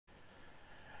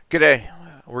G'day.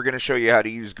 We're going to show you how to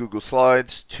use Google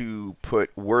Slides to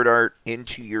put word art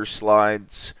into your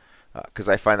slides because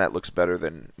I find that looks better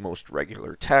than most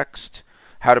regular text.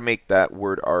 How to make that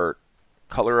word art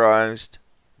colorized,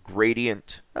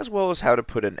 gradient, as well as how to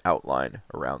put an outline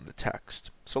around the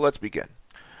text. So let's begin.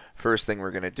 First thing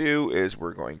we're going to do is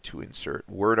we're going to insert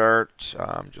word art.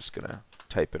 I'm just going to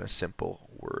type in a simple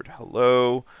word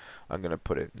hello. I'm going to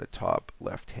put it in the top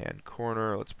left hand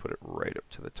corner. Let's put it right up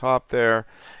to the top there.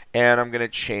 And I'm going to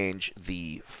change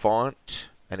the font.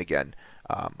 And again,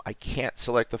 I can't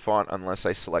select the font unless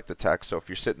I select the text. So if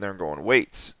you're sitting there and going,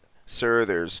 wait, sir,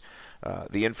 there's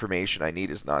the information I need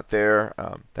is not there,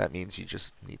 that means you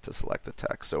just need to select the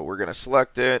text. So we're going to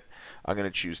select it. I'm going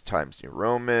to choose Times New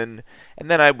Roman.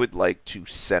 And then I would like to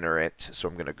center it. So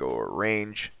I'm going to go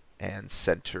arrange and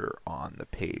center on the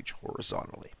page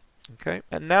horizontally. Okay,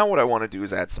 and now what I want to do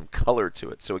is add some color to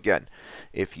it. So again,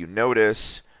 if you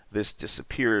notice, this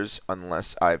disappears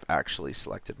unless I've actually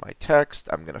selected my text.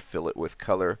 I'm going to fill it with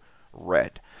color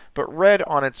red. But red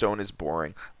on its own is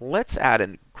boring. Let's add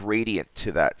a gradient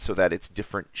to that so that it's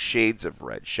different shades of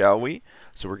red, shall we?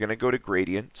 So we're going to go to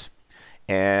gradient,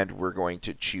 and we're going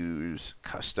to choose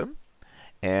custom.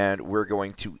 And we're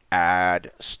going to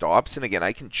add stops. And again,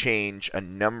 I can change a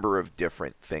number of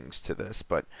different things to this,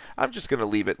 but I'm just going to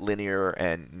leave it linear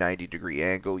and 90-degree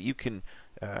angle. You can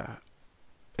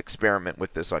experiment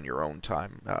with this on your own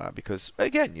time because,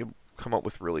 again, you come up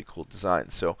with really cool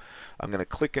designs. So I'm going to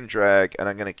click and drag, and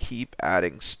I'm going to keep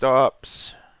adding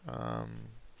stops.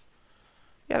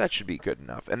 Yeah, that should be good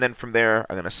enough. And then from there,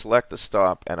 I'm going to select the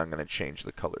stop, and I'm going to change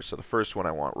the color. So the first one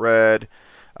I want red.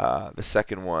 The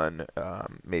second one,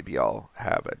 maybe I'll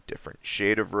have a different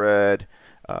shade of red.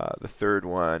 The third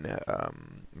one,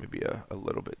 maybe a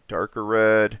little bit darker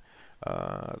red.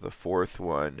 The fourth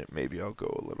one, maybe I'll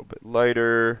go a little bit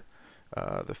lighter.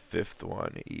 The fifth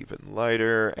one, even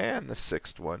lighter. And the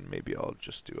sixth one, maybe I'll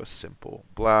just do a simple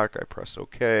black. I press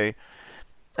OK.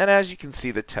 And as you can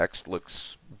see, the text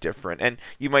looks different. And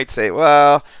you might say,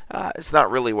 well, it's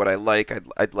not really what I like.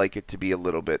 I'd like it to be a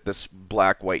little bit, this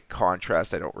black-white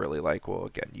contrast I don't really like. Well,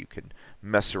 again, you can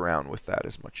mess around with that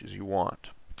as much as you want.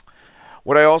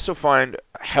 What I also find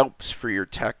helps for your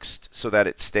text so that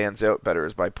it stands out better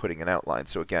is by putting an outline.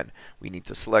 So again, we need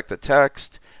to select the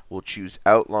text. We'll choose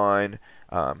outline.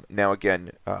 Now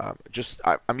again,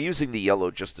 I'm using the yellow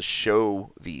just to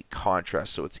show the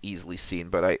contrast so it's easily seen,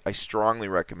 but I strongly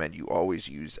recommend you always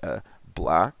use a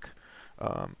black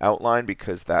outline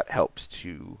because that helps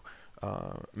to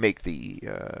make the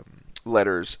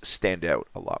letters stand out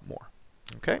a lot more.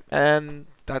 Okay, and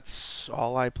that's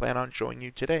all I plan on showing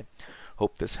you today.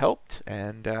 Hope this helped,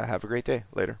 and have a great day.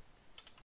 Later.